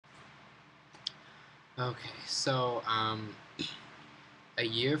Okay, so a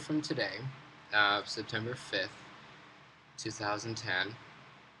year from today, September 5th, 2010,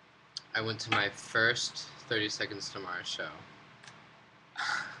 I went to my first 30 Seconds to Mars show.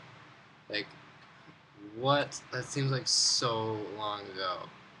 Like, what? That seems like so long ago.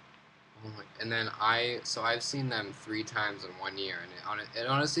 Oh my, and then so I've seen them 3 times in 1 year, and it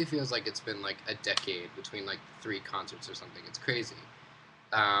honestly feels like it's been like a decade between like 3 concerts or something. It's crazy.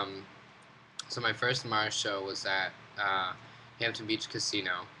 Um, so my first Mars show was at Hampton Beach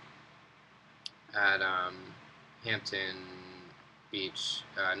Casino at Hampton Beach,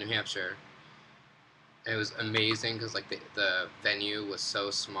 New Hampshire. And it was amazing because like the venue was so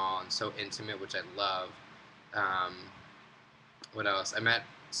small and so intimate, which I love. Um, what else? I met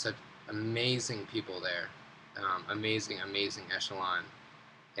such amazing people there, amazing echelon,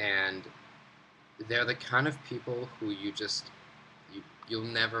 and they're the kind of people who you'll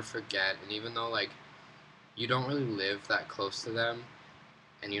never forget. And even though like you don't really live that close to them,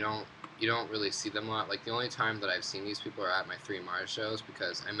 and you don't really see them a lot. Like the only time that I've seen these people are at my 3 Mars shows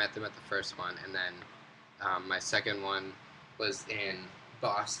because I met them at the first one, and then my second one was in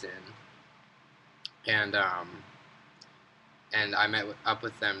Boston, and I met up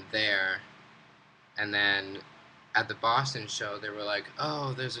with them there, and then at the Boston show they were like,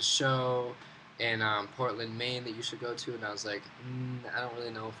 "Oh, there's a show in Portland, Maine that you should go to," and I was like, "I don't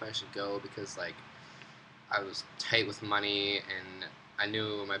really know if I should go because like I was tight with money and I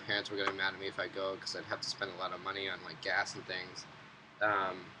knew my parents were gonna be mad at me if I go because I'd have to spend a lot of money on like gas and things."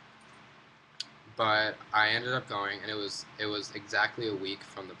 Um, but I ended up going, and it was exactly a week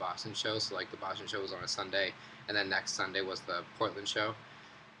from the Boston show. So like the Boston show was on a Sunday, and then next Sunday was the Portland show.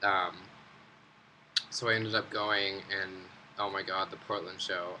 Um, so I ended up going, and oh my god, the Portland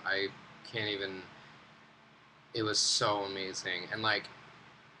show! I can't even. It was so amazing, and like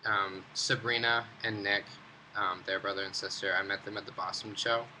Sabrina and Nick, their brother and sister. I met them at the Boston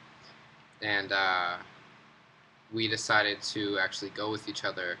show, and we decided to actually go with each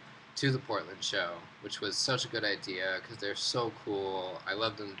other to the Portland show, which was such a good idea because they're so cool. I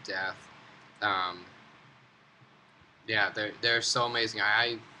love them to death. Um, yeah, they're so amazing.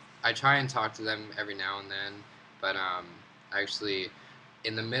 I try and talk to them every now and then, but actually,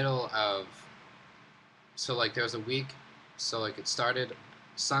 in the middle of so like there was a week, so like it started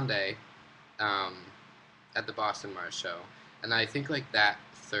Sunday, um, at the Boston Mars show, and I think like that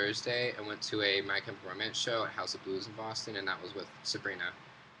Thursday I went to a My Chemical Romance show at House of Blues in Boston, and that was with Sabrina,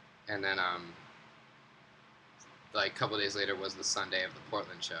 and then like a couple days later was the Sunday of the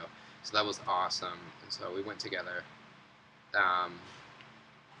Portland show, so that was awesome, and so we went together. Um,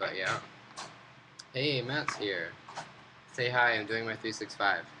 but yeah, hey, Matt's here. Say hi. I'm doing my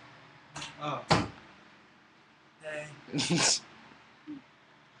 365. Oh, hey.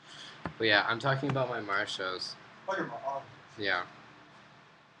 But yeah, I'm talking about my Mars shows. Oh, your mom. Yeah.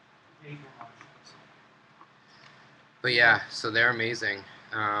 Hate your mom. But yeah, so they're amazing.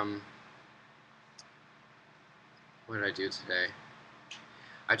 What did I do today?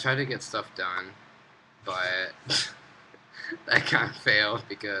 I tried to get stuff done, but that kind of failed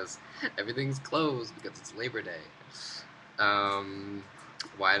because everything's closed because it's Labor Day.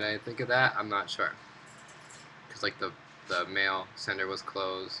 Why did I think of that? I'm not sure. Because like the mail center was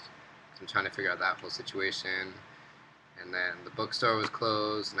closed. I'm trying to figure out that whole situation. And then the bookstore was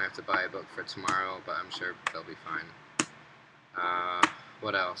closed, and I have to buy a book for tomorrow, but I'm sure they'll be fine.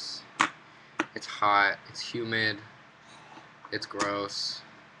 What else? It's hot. It's humid. It's gross.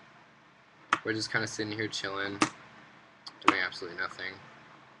 We're just kind of sitting here chilling, doing absolutely nothing.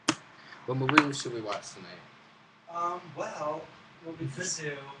 What movie should we watch tonight? Well, what we could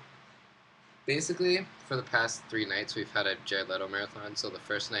do. Basically, for the past 3 nights, we've had a Jared Leto marathon. So the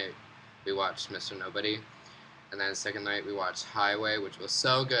first night, we watched Mr. Nobody. And then the second night, we watched Highway, which was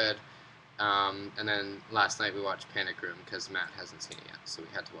so good. And then last night, we watched Panic Room because Matt hasn't seen it yet. So we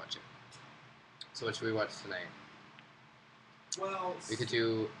had to watch it. So what should we watch tonight? Well, We could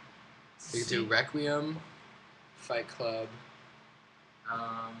do Requiem, Fight Club.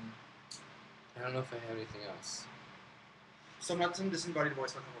 I don't know if I have anything else. So not some disembodied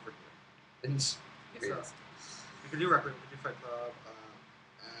voice will come over here. And So, we could do Requiem, we could do Fight Club.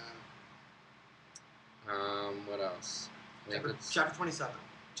 what else? Chapter 27.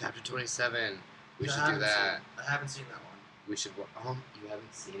 Chapter 27. We I should do that. I haven't seen that one. We should. Oh, you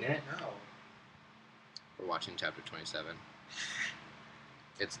haven't seen it? No. We're watching Chapter 27.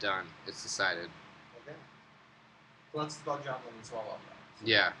 It's done. It's decided. Okay. Well, that's about John Lennon, so I'll love that.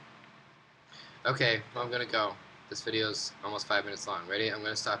 Yeah. Okay, well, I'm gonna go. This video's almost 5 minutes long. Ready? I'm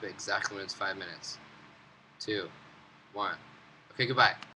gonna stop it exactly when it's 5 minutes. 2, 1. Okay, goodbye.